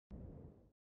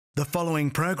The following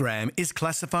program is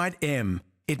classified M.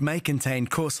 It may contain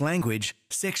coarse language,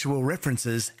 sexual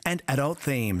references and adult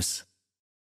themes.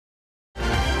 In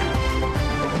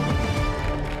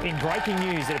breaking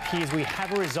news, it appears we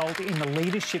have a result in the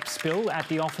leadership spill at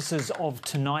the offices of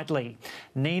Tonightly.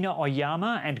 Nina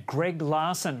Oyama and Greg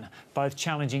Larson, both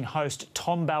challenging host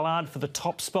Tom Ballard for the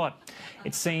top spot.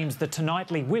 It seems the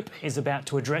Tonightly whip is about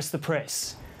to address the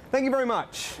press. Thank you very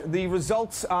much. The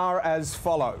results are as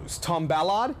follows. Tom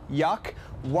Ballard, yuck,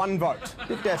 1 vote.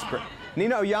 Bit desperate.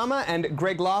 Nina Oyama and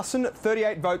Greg Larson,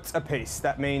 38 votes apiece.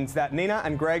 That means that Nina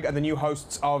and Greg are the new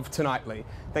hosts of Tonightly.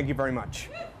 Thank you very much.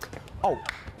 Oh,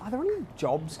 are there any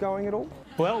jobs going at all?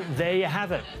 Well, there you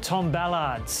have it. Tom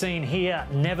Ballard, seen here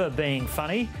never being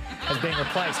funny, has been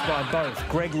replaced by both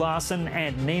Greg Larson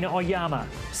and Nina Oyama,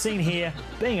 seen here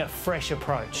being a fresh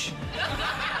approach.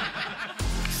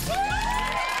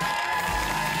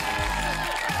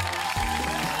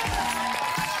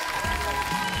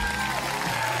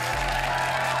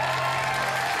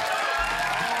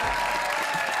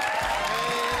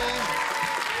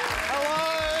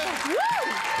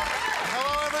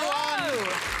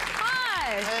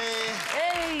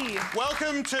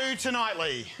 Welcome to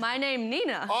Tonightly. My name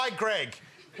Nina. Hi, Greg.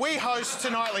 We host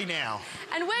Tonightly now.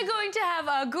 And we're going to have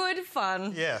a good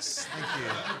fun. Yes, thank you.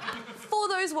 For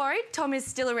those worried, Tom is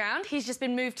still around. He's just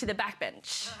been moved to the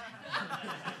backbench.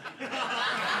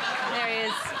 There he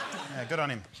is. Yeah, good on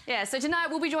him. Yeah, so tonight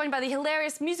we'll be joined by the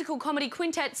hilarious musical comedy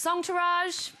quintet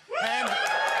Songtourage.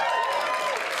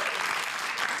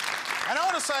 And I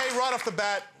want to say right off the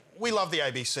bat, we love the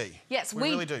ABC. Yes,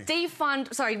 we really do. We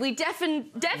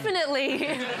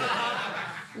definitely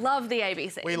love the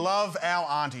ABC. We love our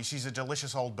auntie. She's a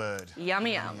delicious old bird.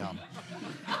 Yummy yum.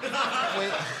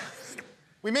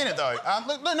 We mean it, though.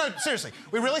 No, seriously.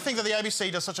 We really think that the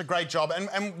ABC does such a great job,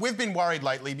 and we've been worried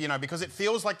lately, you know, because it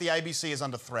feels like the ABC is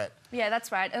under threat. Yeah,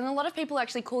 that's right. And a lot of people are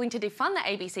actually calling to defund the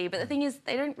ABC, but the thing is,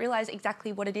 they don't realise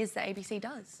exactly what it is the ABC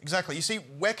does. Exactly. You see,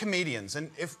 we're comedians,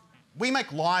 and if we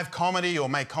make live comedy or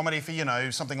make comedy for, you know,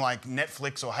 something like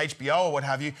Netflix or HBO or what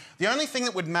have you, the only thing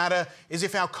that would matter is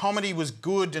if our comedy was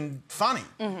good and funny.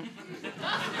 Mm-hmm.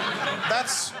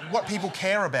 That's what people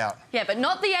care about. Yeah, but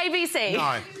not the ABC.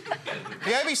 No.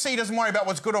 The ABC doesn't worry about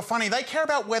what's good or funny. They care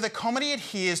about whether comedy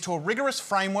adheres to a rigorous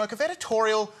framework of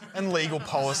editorial and legal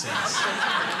policies.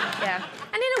 Yeah.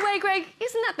 And in a way, Greg,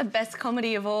 isn't that the best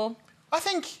comedy of all? I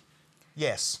think,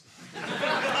 yes.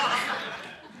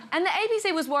 And the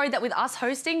ABC was worried that with us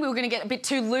hosting, we were going to get a bit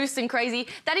too loose and crazy.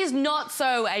 That is not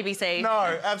so, ABC.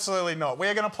 No, absolutely not.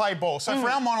 We're going to play ball. So for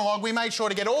our monologue, we made sure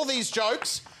to get all these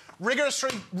jokes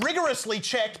rigorously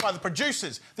checked by the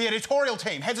producers, the editorial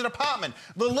team, heads of department,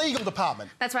 the legal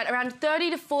department. That's right. Around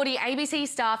 30 to 40 ABC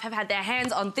staff have had their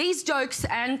hands on these jokes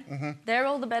and they're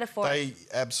all the better for it. They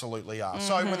absolutely are.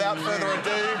 So without further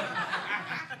ado,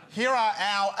 here are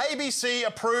our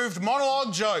ABC-approved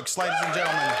monologue jokes, ladies and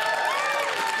gentlemen.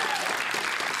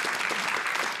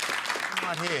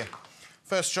 Right here.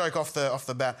 First joke off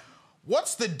the bat.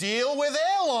 What's the deal with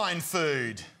airline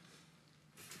food?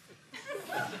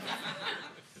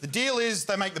 The deal is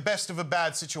they make the best of a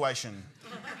bad situation.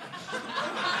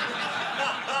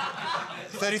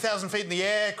 30,000 feet in the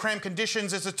air, cramped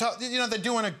conditions, it's a tough... You know, they're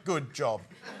doing a good job.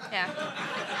 Yeah.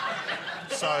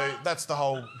 So that's the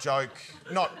whole joke.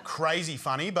 Not crazy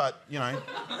funny, but, you know...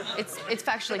 It's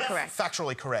factually correct.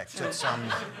 Factually correct. It's,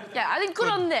 yeah, I think good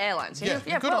on the airlines. Yeah,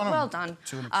 good on them. Well done.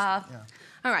 Yeah.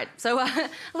 All right, so a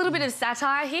little bit of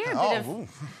satire here, a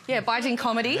bit of biting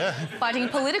comedy, biting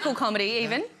political comedy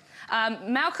even.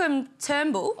 Malcolm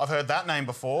Turnbull. I've heard that name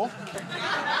before.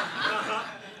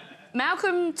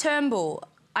 Malcolm Turnbull.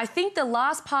 I think the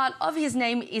last part of his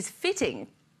name is fitting.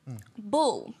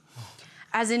 Bull.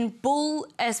 As in bull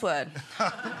S-word.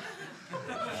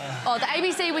 Oh, the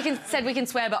ABC said we can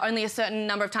swear, but only a certain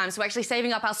number of times. So we're actually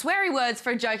saving up our sweary words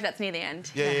for a joke that's near the end.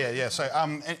 Yeah. So,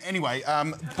 anyway,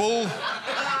 bull...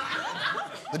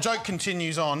 The joke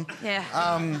continues on. Yeah.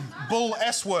 Bull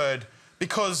S-word,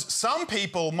 because some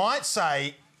people might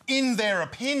say, in their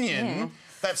opinion,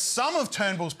 that some of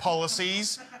Turnbull's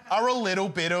policies are a little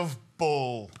bit of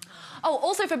bull. Oh,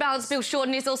 also for balance, Bill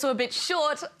Shorten is also a bit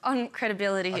short on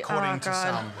credibility. According to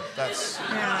some. That's...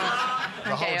 Yeah.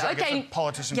 The whole joke. It's a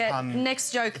politician pun.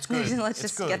 Next joke. It's good. Let's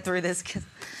just get through this. Okay.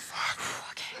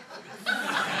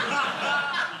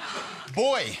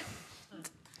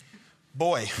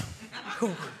 Boy.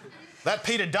 That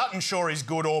Peter Dutton sure is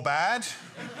good or bad.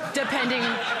 Depending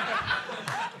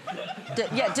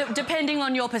Depending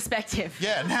on your perspective.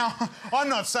 Yeah, now, I'm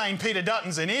not saying Peter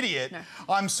Dutton's an idiot. No.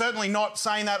 I'm certainly not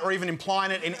saying that or even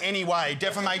implying it in any way.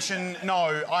 Defamation,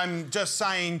 no. I'm just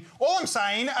saying... All I'm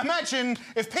saying, imagine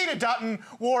if Peter Dutton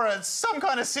wore some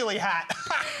kind of silly hat.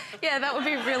 Yeah, that would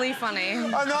be really funny.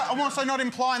 I'm also not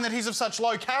implying that he's of such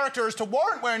low character as to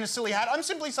warrant wearing a silly hat. I'm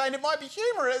simply saying it might be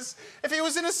humorous if he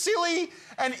was in a silly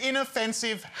and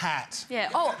inoffensive hat. Yeah.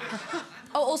 Oh,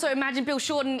 also imagine Bill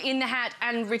Shorten in the hat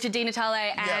and Richard Di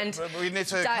Natale and we need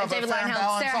to cover David fair and Linehouse,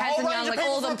 balance. Sarah A whole Hanson range Young, of like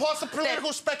people all from across the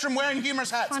political spectrum wearing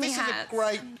humorous hats. Funny This hats. is a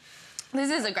great...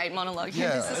 This is a great monologue.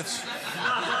 Yeah,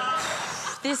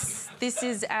 This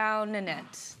is our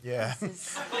Nanette. Yeah.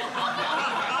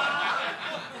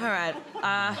 All right.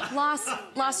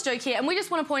 Last joke here, and we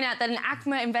just want to point out that an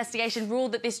ACMA investigation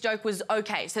ruled that this joke was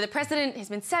okay. So the precedent has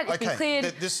been set, it's been cleared.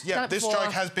 This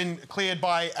joke has been cleared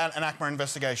by an ACMA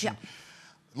investigation. Yeah.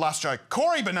 Last joke.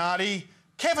 Corey Bernardi,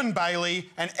 Kevin Bailey,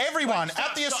 and everyone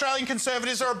at the Australian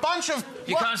Conservatives are a bunch of...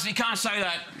 You can't say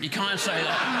that. You can't say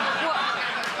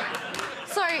that. What?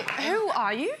 Sorry, who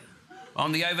are you?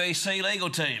 I'm the OVC legal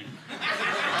team.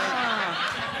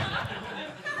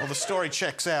 Well, the story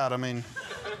checks out, I mean...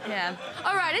 Yeah.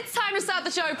 All right, it's time to start the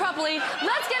show properly.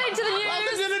 Let's get into the news.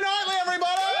 Welcome to the Nightly,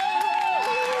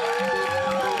 everybody!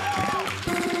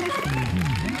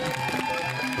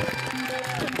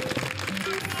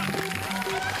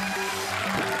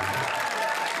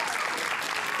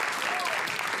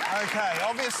 OK,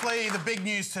 obviously the big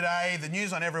news today, the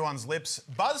news on everyone's lips.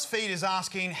 BuzzFeed is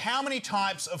asking how many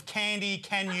types of candy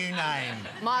can you name?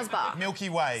 Mars bar. Milky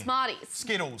Way. Smarties.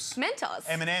 Skittles. Mentos.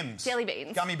 M&M's. Jelly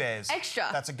beans. Gummy bears. Extra.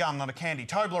 That's a gum, not a candy.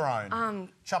 Toblerone.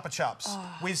 Chupa Chups.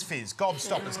 Whiz Fizz.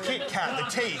 Gobstoppers. Kit Kat.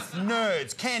 The Teeth.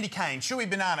 Nerds. Candy cane. Chewy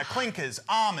banana. Clinkers.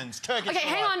 Almonds. Turkish Okay,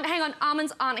 hang on.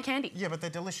 Almonds aren't a candy. Yeah, but they're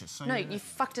delicious. So No, you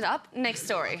fucked it up. Next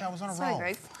story. Okay, I was on a Sorry, roll.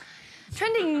 Greg.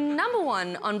 Trending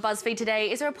 #1 on BuzzFeed today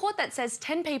is a report that says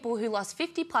 10 people who lost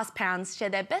 50+ pounds share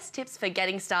their best tips for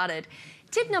getting started.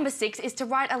 Tip number 6 is to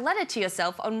write a letter to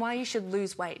yourself on why you should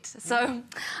lose weight. So,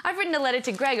 I've written a letter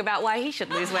to Greg about why he should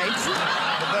lose weight.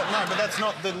 but that's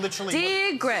not the literally...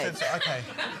 Dear Greg, OK.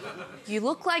 you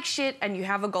look like shit and you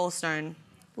have a gallstone.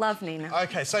 Love, Nina.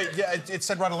 OK, so yeah, it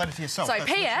said write a letter to yourself. So, That's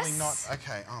P.S. literally not...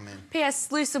 OK, oh, man.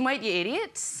 P.S. Lose some weight, you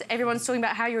idiots. Everyone's talking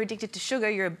about how you're addicted to sugar.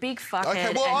 You're a big fuckhead.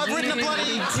 OK, well, I've and written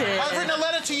a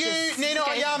letter to you, Nina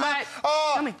Oyama. Right.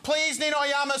 Oh, please, Nina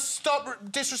Oyama, stop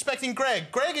disrespecting Greg.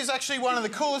 Greg is actually one of the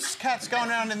coolest cats going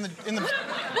around in the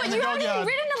What, you haven't even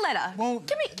written a letter? Well,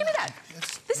 give me that.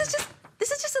 This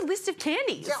is just a list of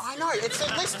candies. Yeah, I know. It's a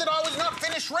list that I was not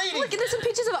finished reading. Look, there's some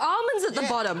pictures of almonds at the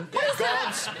bottom. What is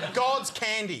that? God's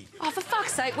candy. Oh, for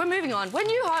fuck's sake, we're moving on. We're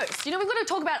new hosts. You know, we've got to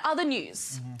talk about other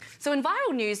news. So in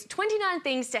viral news, 29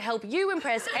 things to help you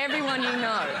impress everyone you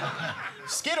know.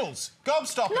 Skittles.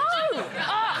 Gobstoppers. No!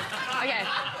 Oh, OK.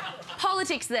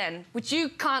 Politics, then, which you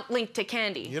can't link to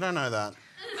candy. You don't know that.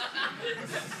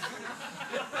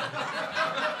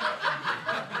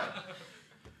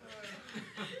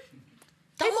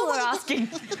 People are asking...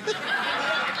 People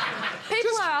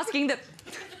are asking that...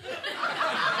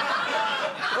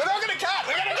 We're not going to cut.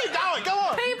 We're going to keep going. Go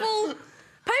on. People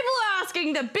are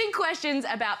asking the big questions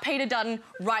about Peter Dutton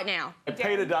right now.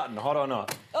 Peter Dutton, hot or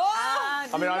not? Oh,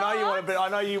 I mean, I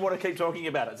know you want to keep talking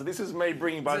about it. So this is me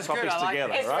bringing both topics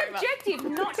together, It's right? subjective,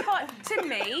 not hot to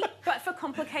me, but for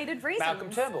complicated reasons. Malcolm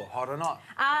Turnbull, hot or not?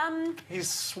 Um, He's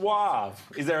suave.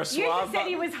 Is there a suave? you just said button?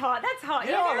 he was hot. That's hot.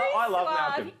 Yeah, Yeah, I love suave.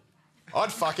 Malcolm.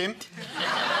 I'd fuck him.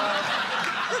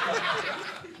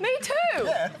 me too.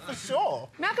 Yeah, for sure.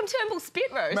 Malcolm Turnbull spit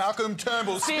roast. Malcolm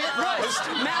Turnbull spit roast.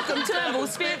 Malcolm Turnbull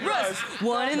spit roast.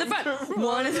 One in the front,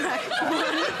 one in the back, one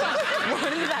in the front,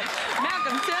 one in the back.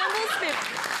 Malcolm Turnbull spit.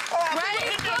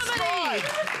 Great comedy.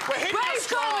 We're hitting our Great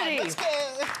stride. comedy. Let's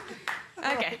go.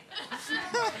 Okay.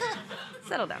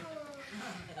 Settle down.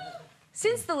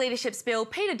 Since the leadership spill,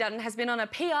 Peter Dutton has been on a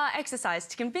PR exercise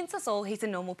to convince us all he's a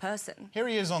normal person. Here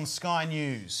he is on Sky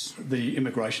News. The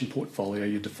immigration portfolio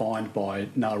you're defined by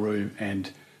Nauru and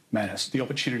Manus. The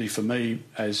opportunity for me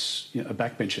as a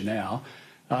backbencher now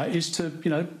is to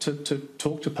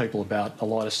talk to people about a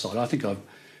lighter side. I think I've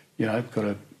got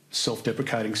a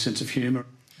self-deprecating sense of humour.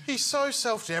 He's so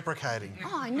self-deprecating.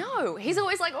 Oh, I know. He's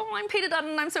always like, oh, I'm Peter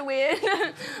Dutton, I'm so weird.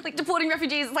 Like deporting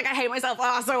refugees, it's like I hate myself,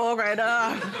 so awkward.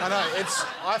 I know,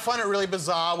 I find it really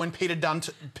bizarre when Peter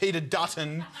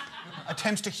Dutton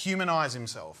attempts to humanise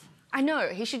himself. I know,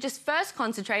 he should just first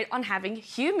concentrate on having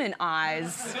human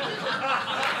eyes.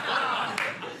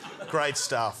 Great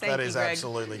stuff. Thank That you, is Greg.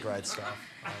 absolutely great stuff.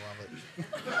 I love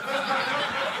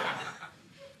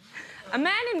it. A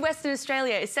man in Western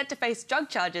Australia is set to face drug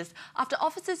charges after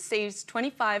officers seized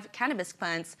 25 cannabis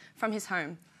plants from his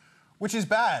home. Which is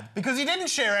bad, because he didn't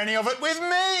share any of it with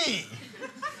me.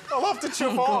 I'll have to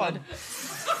chip on.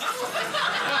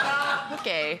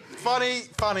 Okay. Funny,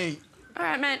 funny. All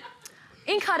right, man.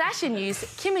 In Kardashian news,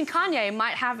 Kim and Kanye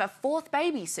might have a fourth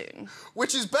baby soon.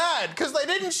 Which is bad, because they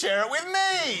didn't share it with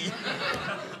me.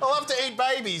 I'll have to eat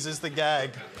babies is the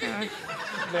gag. There.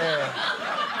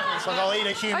 It's like I'll eat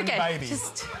a human baby.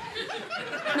 Just...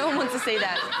 No one wants to see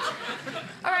that.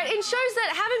 All right, in shows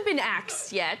that haven't been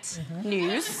axed yet,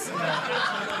 news.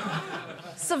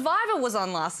 Survivor was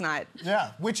on last night.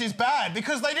 Yeah, which is bad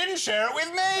because they didn't share it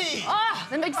with me. Oh,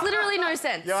 that makes literally no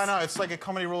sense. Yeah, I know. It's like a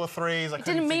comedy rule of threes. It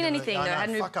didn't mean anything, though. I had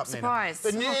no surprise.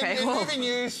 The movie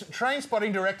news,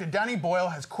 Trainspotting director Danny Boyle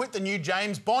has quit the new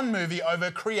James Bond movie over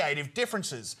creative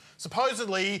differences.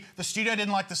 Supposedly, the studio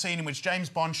didn't like the scene in which James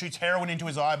Bond shoots heroin into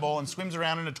his eyeball and swims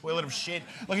around in a toilet of shit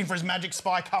looking for his magic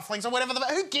spy cufflinks or whatever.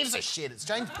 Who gives a shit? It's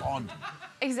James Bond.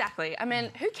 Exactly. I mean,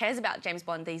 who cares about James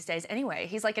Bond these days anyway?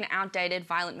 He's like an outdated,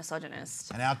 violent misogynist.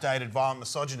 An outdated, violent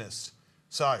misogynist.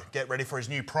 So, get ready for his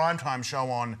new primetime show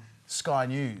on Sky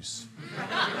News.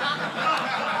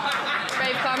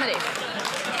 Brave comedy.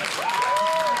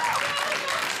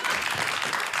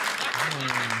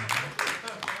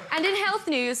 And in health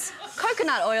news,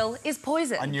 coconut oil is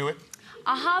poison. I knew it.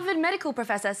 A Harvard medical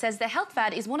professor says the health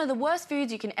fad is one of the worst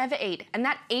foods you can ever eat, and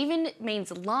that even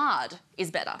means lard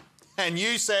is better. And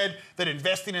you said that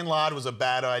investing in lard was a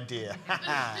bad idea.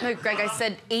 No, Greg, I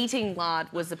said eating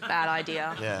lard was a bad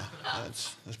idea. Yeah,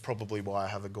 that's probably why I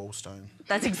have a gallstone.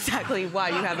 That's exactly why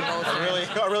you have a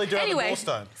gallstone. I really do have a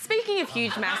gallstone. Anyway, speaking of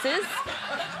huge masses,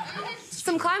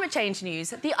 some climate change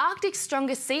news. The Arctic's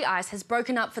strongest sea ice has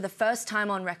broken up for the first time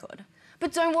on record.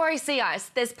 But don't worry, sea ice.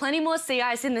 There's plenty more sea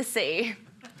ice in the sea.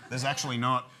 There's actually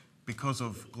not, because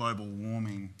of global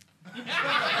warming.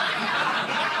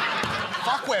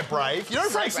 Fuck, we're brave. You know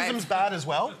racism's bad as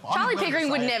well? Charlie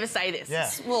Pickering would never say this. Yeah.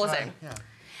 It's awesome. Yeah.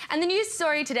 And the news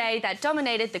story today that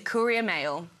dominated the Courier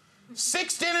Mail.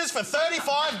 6 dinners for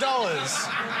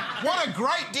 $35. What a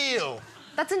great deal.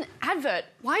 That's an advert.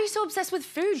 Why are you so obsessed with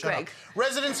food, Shut Greg? up.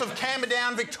 Residents of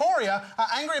Camberdown, Victoria are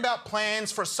angry about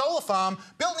plans for a solar farm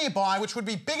built nearby which would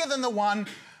be bigger than the one...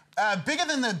 bigger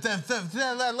than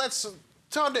let's...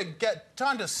 Time to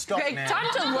stop, Greg, man.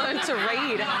 time to learn to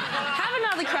read. Have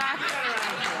another crack.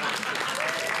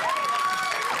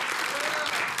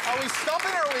 Are we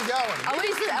stopping or are we going?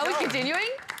 Are we continuing?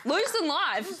 Loose and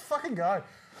live. Let's fucking go.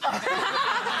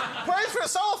 Plans for a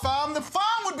solar farm, the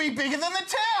farm would be bigger than the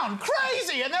town.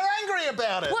 Crazy, and they're angry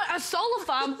about it. What, a solar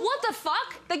farm? What the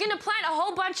fuck? They're gonna plant a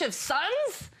whole bunch of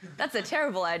suns? That's a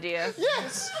terrible idea.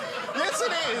 Yes. Yes,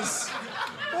 it is.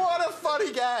 What a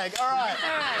funny gag. All right.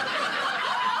 All right.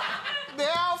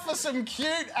 Now for some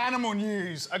cute animal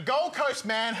news. A Gold Coast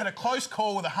man had a close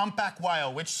call with a humpback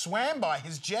whale which swam by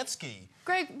his jet ski.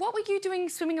 Greg, what were you doing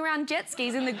swimming around jet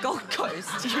skis in the Gold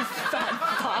Coast, you fat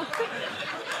fuck?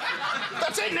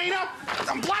 That's it, Nina.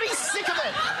 I'm bloody sick of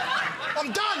it.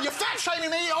 I'm done. You're fat-shaming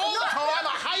me all the time.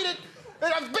 I hate it.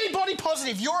 Be body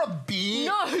positive. You're a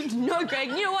bitch. No, Greg.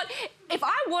 You know what? If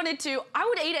I wanted to, I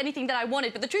would eat anything that I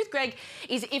wanted. But the truth, Greg,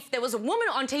 is if there was a woman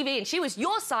on TV and she was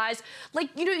your size, like,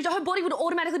 you know, her body would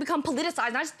automatically become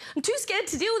politicized. And I'm too scared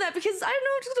to deal with that because, I don't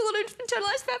know, just a lot of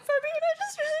internalized fat phobia and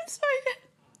I'm sorry.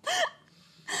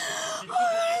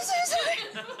 Oh, I'm so sorry.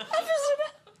 I feel so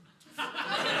bad.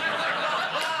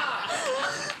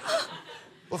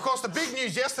 Well, of course, the big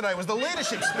news yesterday was the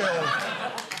leadership spill,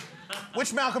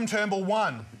 which Malcolm Turnbull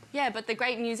won. Yeah, but the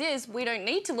great news is we don't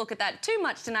need to look at that too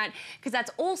much tonight because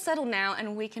that's all settled now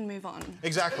and we can move on.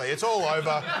 Exactly, it's all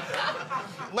over.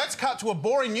 Let's cut to a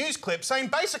boring news clip saying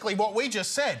basically what we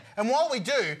just said. And while we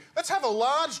do, let's have a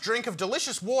large drink of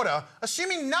delicious water,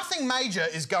 assuming nothing major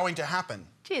is going to happen.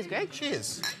 Cheers, Greg.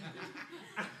 Cheers.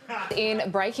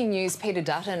 In breaking news, Peter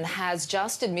Dutton has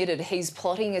just admitted he's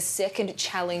plotting a second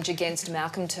challenge against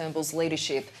Malcolm Turnbull's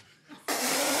leadership.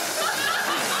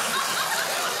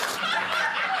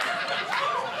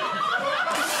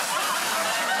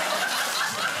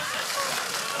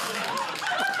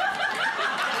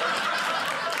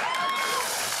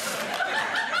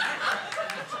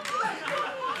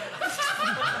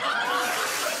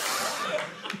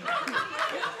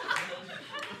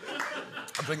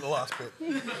 I'll drink the last bit.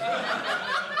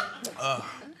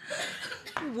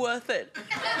 Worth it.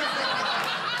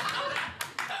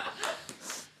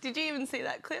 Did you even see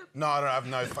that clip? No, I have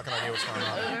no fucking idea what's going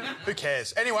on. Who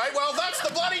cares? Anyway, well, that's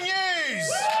the bloody news!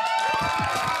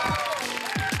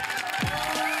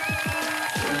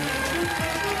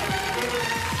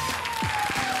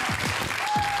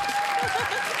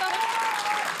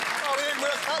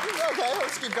 Okay,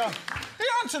 let's keep going. Here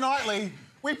on Tonightly,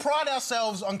 we pride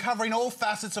ourselves on covering all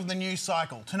facets of the news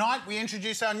cycle. Tonight, we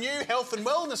introduce our new health and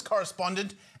wellness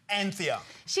correspondent, Anthea.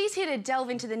 She's here to delve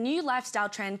into the new lifestyle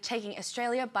trend taking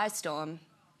Australia by storm.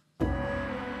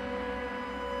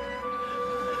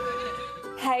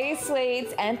 Hey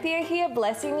sweets, Anthea here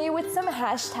blessing you with some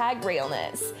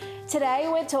 #realness. Today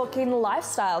we're talking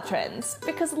lifestyle trends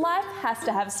because life has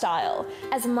to have style.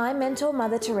 As my mentor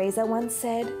Mother Teresa once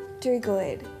said, do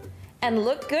good. And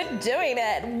look good doing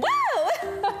it. Woo!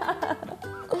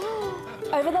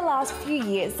 Over the last few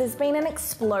years, there's been an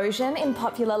explosion in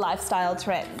popular lifestyle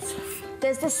trends.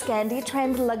 There's the Scandi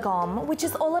trend Lagom, which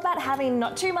is all about having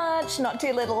not too much, not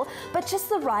too little, but just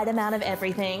the right amount of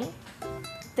everything.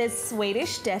 There's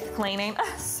Swedish death cleaning,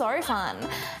 so fun.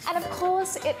 And of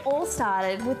course, it all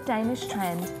started with Danish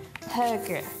trend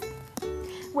Hygge,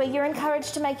 where you're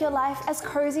encouraged to make your life as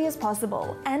cozy as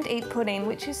possible and eat pudding,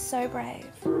 which is so brave.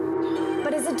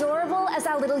 But as adorable as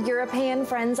our little European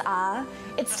friends are,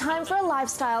 it's time for a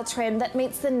lifestyle trend that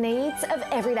meets the needs of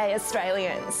everyday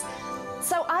Australians.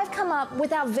 So I've come up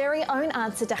with our very own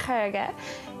answer to Hygge.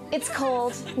 It's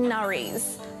called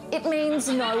Nurries. It means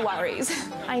no worries.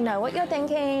 I know what you're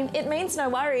thinking. It means no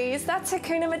worries. That's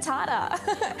Hakuna Matata.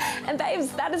 And babes,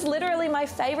 that is literally my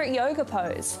favourite yoga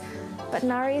pose. But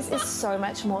Nurries is so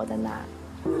much more than that.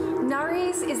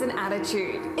 Nurries is an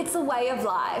attitude. It's a way of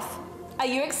life. Are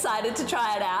you excited to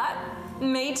try it out?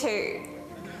 Me too.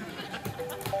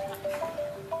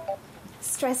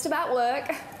 Stressed about work?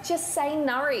 Just say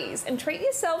Nurries and treat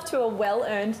yourself to a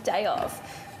well-earned day off.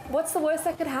 What's the worst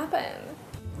that could happen?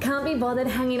 Can't be bothered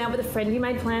hanging out with a friend you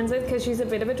made plans with because she's a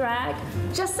bit of a drag?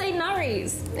 Just say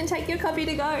Nurries and take your copy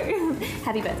to go.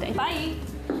 Happy birthday. Bye.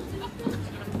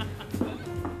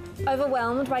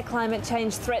 Overwhelmed by climate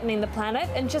change threatening the planet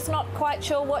and just not quite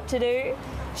sure what to do?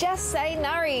 Just say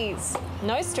Nurries.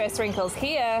 No stress wrinkles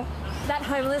here. That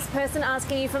homeless person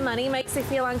asking you for money makes you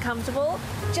feel uncomfortable?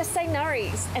 Just say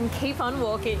Nurries and keep on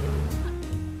walking.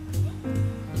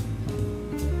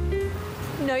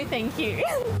 No thank you.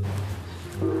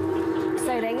 So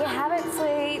there you have it,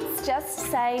 sweets. Just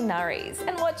say Nurries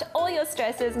and watch all your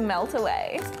stresses melt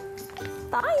away.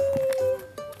 Bye.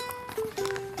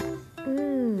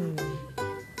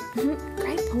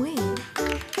 Great point.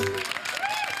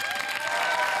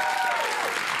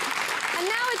 And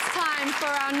now it's time for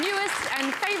our newest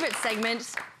and favourite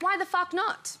segment, Why the Fuck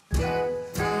Not?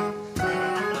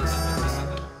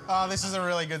 Oh, this is a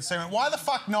really good segment. Why the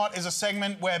Fuck Not is a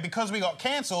segment where, because we got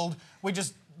cancelled, we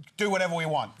just do whatever we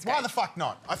want. Why the fuck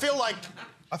not? I feel like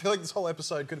this whole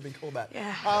episode could have been called that.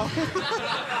 Yeah.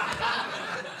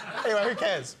 Anyway, who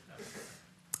cares?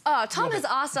 Oh, Tom has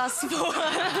asked us for...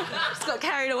 Just got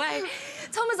carried away.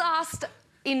 Tom has asked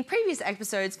in previous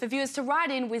episodes for viewers to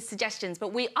write in with suggestions,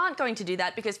 but we aren't going to do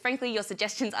that because, frankly, your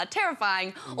suggestions are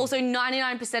terrifying. Also,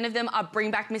 99% of them are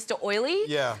bring back Mr. Oily.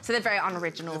 Yeah. So they're very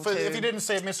unoriginal, If you didn't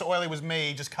see it, Mr. Oily was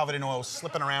me just covered in oil,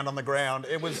 slipping around on the ground.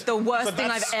 It was... the worst thing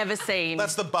I've ever seen.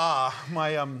 That's the bar.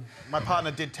 My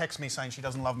partner did text me saying she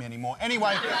doesn't love me anymore.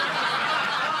 Anyway...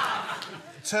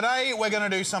 Today, we're going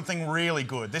to do something really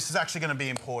good. This is actually going to be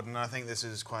important, and I think this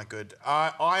is quite good.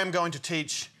 I am going to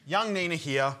teach young Nina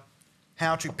here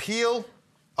how to peel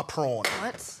a prawn.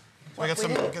 What? So we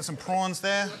get some prawns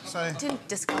there. So didn't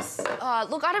discuss.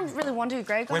 Look, I don't really want to,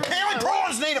 Greg. We're peeling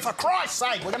prawns, Nina, for Christ's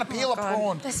sake. We're going to peel a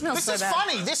prawn. They smell so bad. This is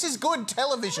funny. This is good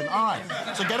television. All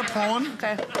right. So get a prawn.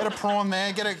 Okay. Get a prawn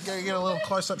there. Get a little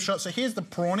close-up shot. So here's the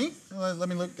prawny. Let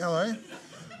me look. Hello.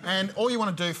 And all you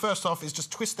want to do first off is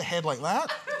just twist the head like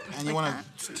that. And you want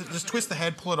to just twist the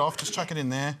head, pull it off, just chuck it in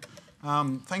there.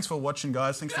 Thanks for watching,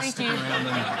 guys. Thanks for sticking around.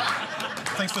 And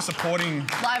thanks for supporting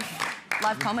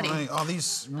live comedy. Oh,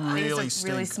 these really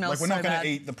stink. Really smell we're not so going bad. to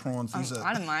eat the prawns. These are,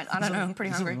 I don't mind. I don't know. I'm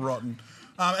pretty hungry. These are rotten.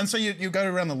 And so you go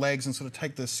around the legs and sort of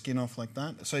take the skin off like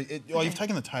that. So you've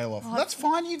taken the tail off. That's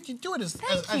fine. You do it as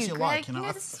you like. You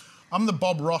know. I'm the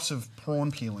Bob Ross of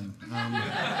prawn peeling.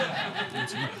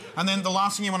 And then the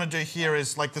last thing you want to do here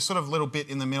is like the sort of little bit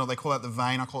in the middle. They call that the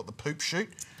vein. I call it the poop chute.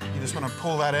 You just want to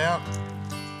pull that out.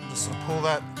 Just sort of pull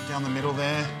that down the middle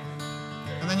there.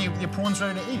 And then your prawn's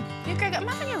ready to eat. Yeah, Greg, I'm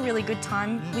having a really good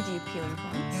time with you peeling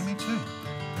prawns. Yeah, me too.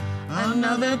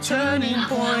 Another turning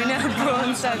point, a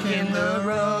prawn stuck in the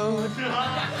road.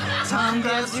 Tom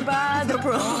grabs you by the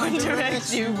prawn,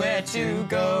 directs you where to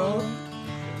go.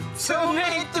 So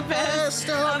make the best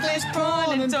of this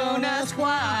prawn and don't ask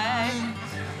why.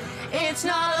 It's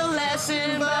not a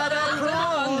lesson, but a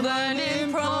prawn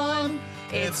learning prawn.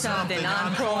 It's something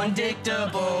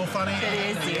unpredictable. Funny.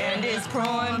 It is the end is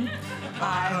prawn.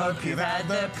 I hope you've had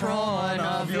the prawn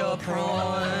of your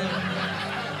prawn.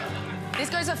 This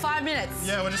goes for 5 minutes.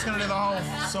 Yeah, we're just going to do the whole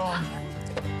song.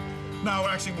 No,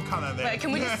 actually, we'll cut that there. Wait,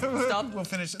 can we just stop? We'll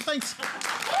finish it. Thanks.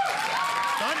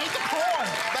 Don't eat the corn.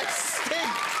 They stink.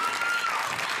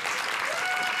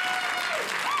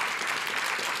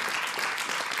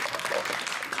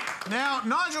 Now,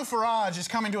 Nigel Farrage is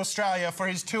coming to Australia for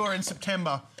his tour in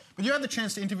September. But you had the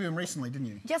chance to interview him recently, didn't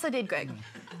you? Yes, I did, Greg.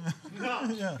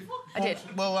 Yeah. I did.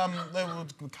 Well,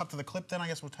 we'll cut to the clip then. I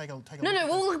guess we'll take a look. No,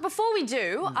 well, look, before we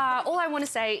do, all I want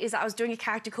to say is that I was doing a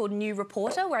character called New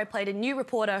Reporter, where I played a new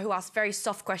reporter who asks very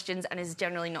soft questions and is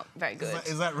generally not very good.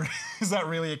 Is that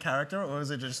really a character, or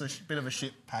is it just a bit of a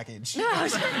shit package? No,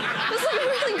 it's like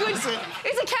really good. It's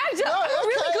a character. No, I'm a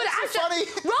really good it's actor. funny.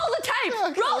 Roll the tape.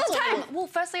 Okay, Roll the that's tape. okay. Well,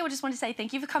 firstly, I just want to say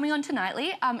thank you for coming on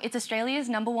Tonightly. It's Australia's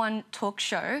 #1 talk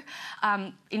show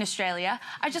in Australia.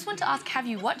 I just want to ask, have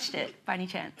you watched it by any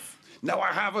chance? No,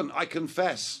 I haven't, I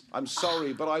confess. I'm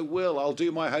sorry, but I will. I'll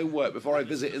do my homework before I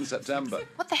visit in September.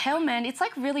 What the hell, man? It's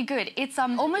like really good. It's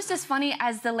almost as funny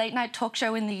as the late night talk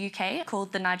show in the UK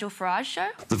called The Nigel Farrage Show.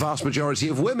 The vast majority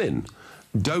of women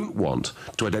don't want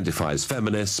to identify as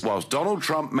feminists. Whilst Donald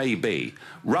Trump may be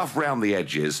rough round the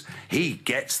edges, he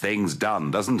gets things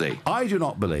done, doesn't he? I do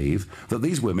not believe that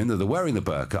these women that are wearing the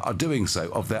burqa are doing so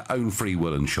of their own free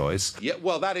will and choice. Yeah,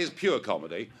 well, that is pure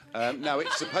comedy. Now,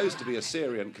 it's supposed to be a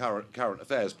Syrian current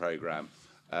affairs programme,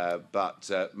 but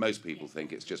most people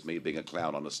think it's just me being a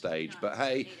clown on a stage. But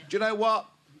hey, do you know what?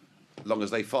 As long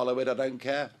as they follow it, I don't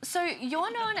care. So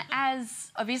you're known as,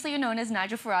 obviously you're known as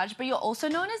Nigel Farrage, but you're also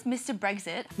known as Mr.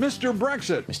 Brexit. Mr.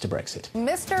 Brexit. Mr. Brexit.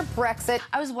 Mr. Brexit.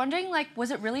 I was wondering, like,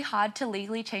 was it really hard to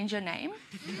legally change your name?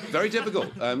 Very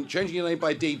difficult. Changing your name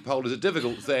by deed poll is a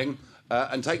difficult thing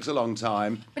and takes a long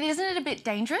time. But isn't it a bit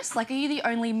dangerous? Like, are you the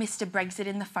only Mr. Brexit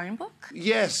in the phone book?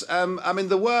 Yes, I mean,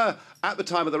 there were, at the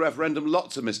time of the referendum,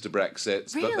 lots of Mr.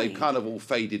 Brexits, Really? but they've kind of all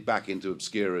faded back into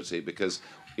obscurity because,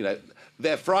 you know,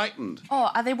 they're frightened.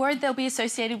 Oh, are they worried they'll be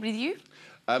associated with you?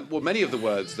 Well, many of the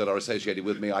words that are associated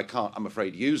with me I can't, I'm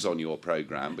afraid, use on your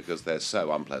programme because they're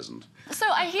so unpleasant. So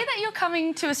I hear that you're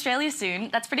coming to Australia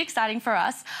soon. That's pretty exciting for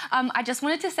us. I just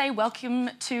wanted to say welcome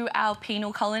to our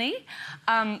penal colony.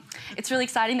 It's really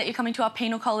exciting that you're coming to our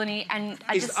penal colony, and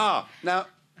now,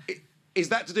 is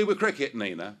that to do with cricket,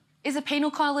 Nina? Is a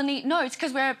penal colony... No, it's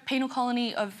because we're a penal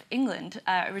colony of England,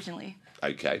 originally.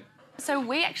 OK. So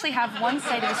we actually have one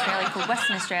state of Australia called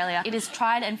Western Australia. It has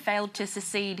tried and failed to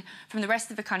secede from the rest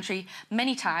of the country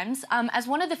many times. As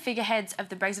one of the figureheads of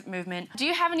the Brexit movement, do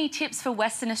you have any tips for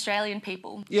Western Australian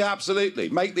people? Yeah, absolutely.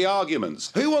 Make the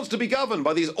arguments. Who wants to be governed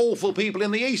by these awful people in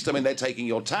the East? I mean, they're taking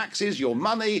your taxes, your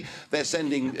money, they're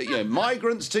sending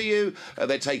migrants to you,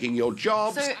 they're taking your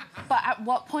jobs. So, but at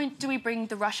what point do we bring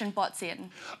the Russian bots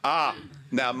in?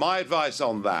 Now, my advice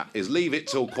on that is leave it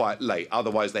till quite late,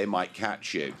 otherwise they might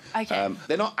catch you. OK.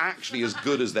 They're not actually as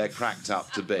good as they're cracked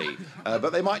up to be, but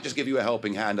they might just give you a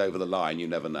helping hand over the line, you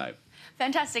never know.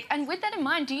 Fantastic. And with that in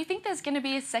mind, do you think there's going to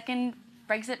be a second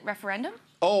Brexit referendum?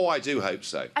 Oh, I do hope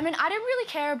so. I mean, I don't really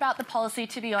care about the policy,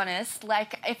 to be honest.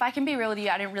 Like, if I can be real with you,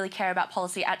 I don't really care about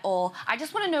policy at all. I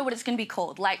just want to know what it's going to be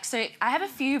called. Like, so I have a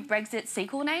few Brexit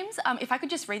sequel names. If I could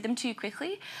just read them to you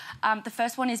quickly. The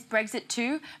first one is Brexit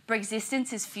 2,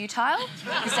 Brexistence is futile.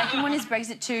 The second one is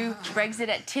Brexit 2, Brexit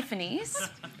at Tiffany's.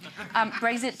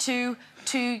 Brexit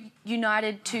 2,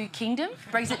 United 2 Kingdom.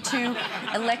 Brexit 2,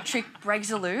 Electric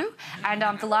Brexaloo.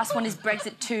 And the last one is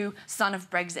Brexit 2, Son of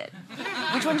Brexit.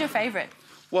 Which one's your favourite?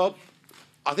 Well,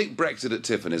 I think Brexit at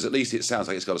Tiffany's, at least it sounds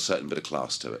like it's got a certain bit of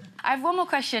class to it. I have one more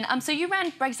question. So you ran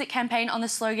Brexit campaign on the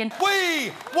slogan,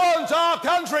 "We want our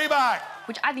country back!"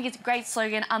 which I think is a great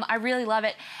slogan. I really love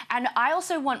it. And I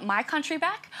also want my country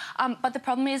back. But the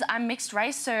problem is I'm mixed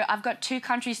race, so I've got two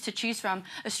countries to choose from,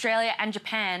 Australia and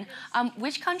Japan.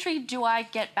 Which country do I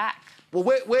get back? Well,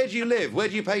 where do you live? Where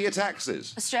do you pay your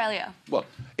taxes? Australia. Well,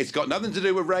 it's got nothing to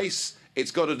do with race.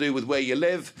 It's got to do with where you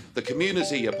live, the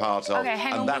community you're part of, Okay,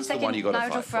 hang on and that's one the one second, you got to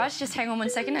Nigel fight Farrage, just hang on 1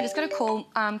 second. I just got a call.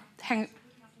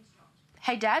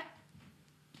 Hey, Dad?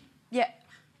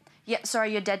 Yeah,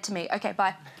 sorry, you're dead to me. Okay,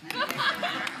 bye.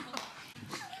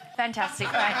 Fantastic.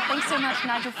 All right, thanks so much,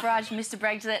 Nigel Farrage, Mr.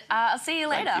 Brexit. I'll see you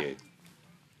later. Thank you.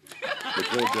 Look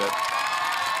forward to it.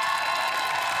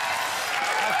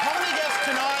 Our comedy guests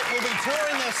tonight will be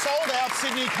touring their sold-out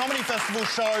Sydney Comedy Festival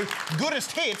show,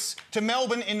 Goodest Hits, to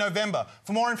Melbourne in November.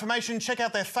 For more information, check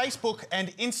out their Facebook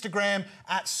and Instagram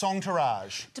at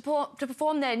Songtourage. To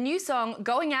perform their new song,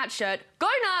 Going Out shirt, go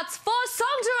nuts for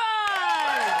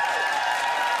Songtourage!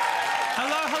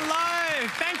 Hello, hello.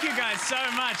 Thank you guys so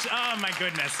much. Oh, my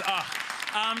goodness. Oh,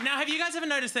 Now, have you guys ever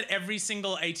noticed that every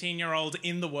single 18-year-old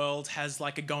in the world has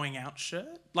like a going out shirt?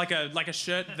 Like a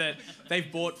shirt that they've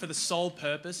bought for the sole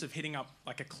purpose of hitting up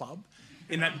like a club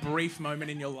in that brief moment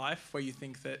in your life where you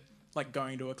think that like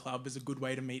going to a club is a good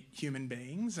way to meet human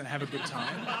beings and have a good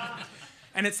time.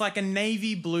 And it's like a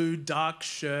navy blue dark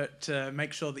shirt to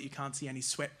make sure that you can't see any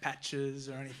sweat patches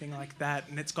or anything like that.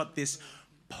 And it's got this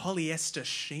polyester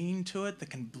sheen to it that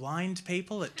can blind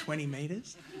people at 20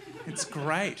 metres. It's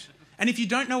great. And if you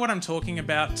don't know what I'm talking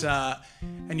about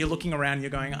and you're looking around, you're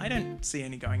going, I don't see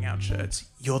any going out shirts.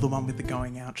 You're the one with the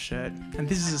going out shirt. And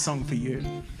this is a song for you.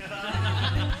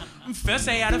 First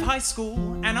day out of high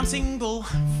school and I'm single,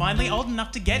 finally old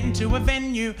enough to get into a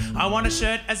venue. I want a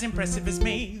shirt as impressive as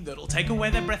me that'll take away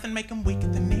their breath and make them weak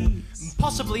at the knees.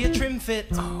 Possibly a trim fit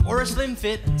or a slim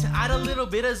fit to add a little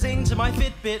bit of zing to my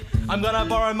Fitbit. I'm gonna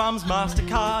borrow Mum's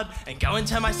MasterCard and go and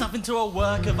turn myself into a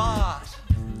work of art.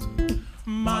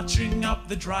 Marching up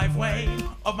the driveway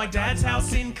of my dad's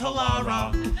house in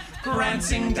Kalara,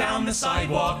 prancing down the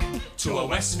sidewalk to a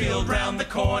Westfield round the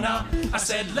corner. I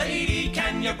said, lady,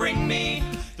 can you bring me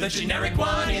the generic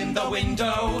one in the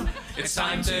window? It's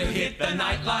time to hit the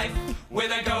nightlife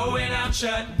with a going out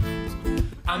shirt.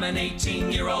 I'm an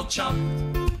 18-year-old chump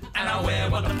and I wear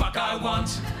what the fuck I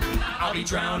want. I'll be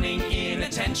drowning in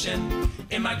attention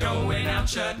in my going out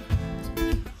shirt.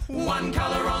 One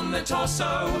colour on the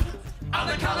torso,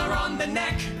 other colour on the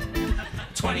neck.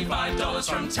 $25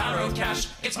 from Taro Cash,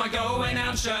 it's my going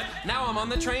out shirt. Now I'm on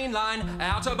the train line,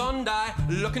 out of Bondi,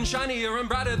 looking shinier and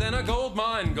brighter than a gold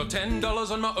mine. Got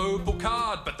 $10 on my Opal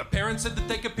card, but the parents said that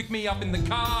they could pick me up in the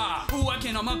car.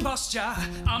 Working on my posture,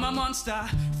 I'm a monster.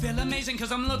 Feel amazing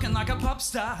cause I'm looking like a pop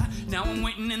star. Now I'm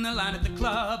waiting in the line at the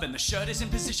club, and the shirt is in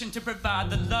position to provide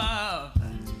the love.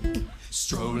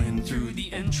 Strolling through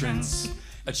the entrance,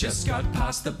 I just got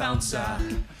past the bouncer,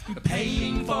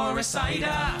 paying for a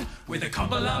cider with a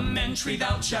complimentary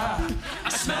voucher. I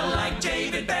smell like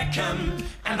David Beckham,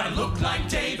 and I look like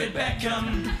David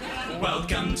Beckham.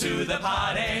 Welcome to the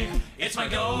party, it's my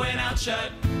going out shirt.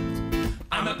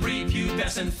 I'm a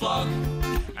prepubescent flog,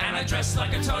 and I dress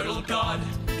like a total god.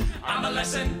 I'm a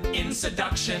lesson in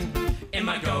seduction in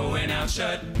my going out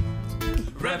shirt.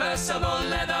 Reversible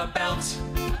leather belt,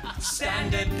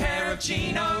 standard pair of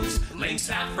chinos, links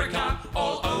Africa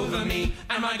all over me,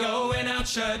 and my going out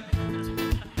shirt.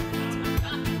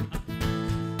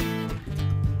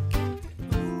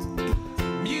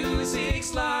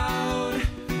 Music's loud,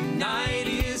 night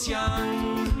is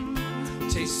young,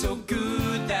 tastes so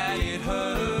good that it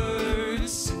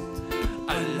hurts.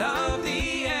 I love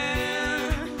the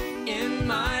air in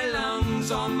my lungs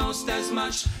almost as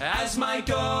much as my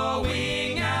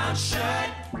going out shirt.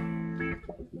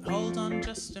 Hold on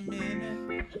just a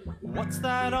minute. What's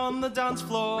that on the dance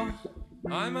floor?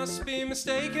 I must be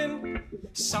mistaken.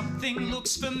 Something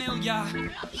looks familiar.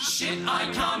 Shit,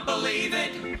 I can't believe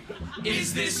it.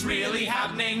 Is this really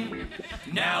happening?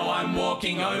 Now I'm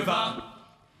walking over.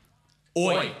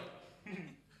 Oi,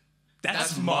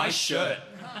 that's my shirt.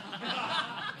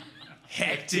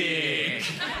 Hectic.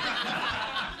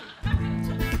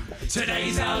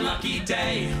 Today's our lucky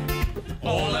day.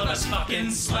 All of us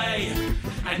fucking slay.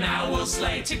 And now we'll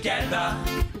slay together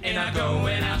in our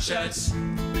going out shirts.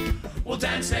 We'll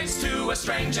dance next to a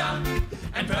stranger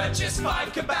and purchase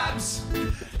 5 kebabs,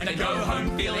 and then go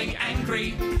home feeling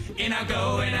angry in our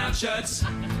going out shirts. Ooh,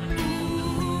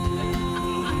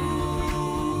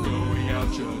 going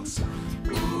out shirts.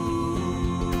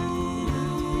 Ooh,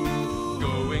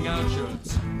 going out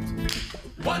shirts.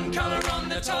 One colour on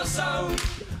the torso,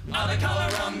 other colour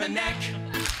on the neck.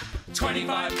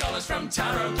 $25 from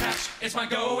Taro Cash, it's my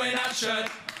going out shirt.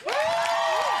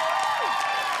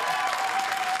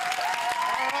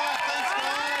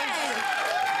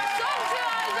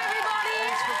 Songtourage, everybody!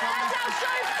 That's our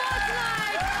show for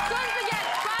tonight. Don't forget,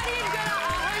 Friday and Greta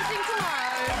are hosting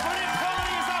tomorrow. British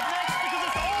comedy is up next because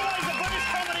it's always a British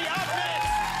comedy up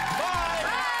next. Bye.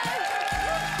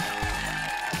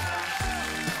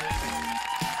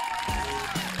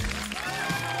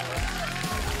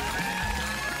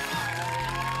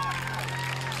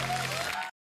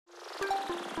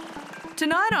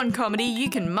 Tonight on Comedy,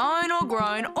 you can moan or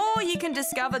groan, or you can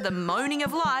discover the moaning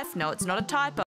of life. No, it's not a typo.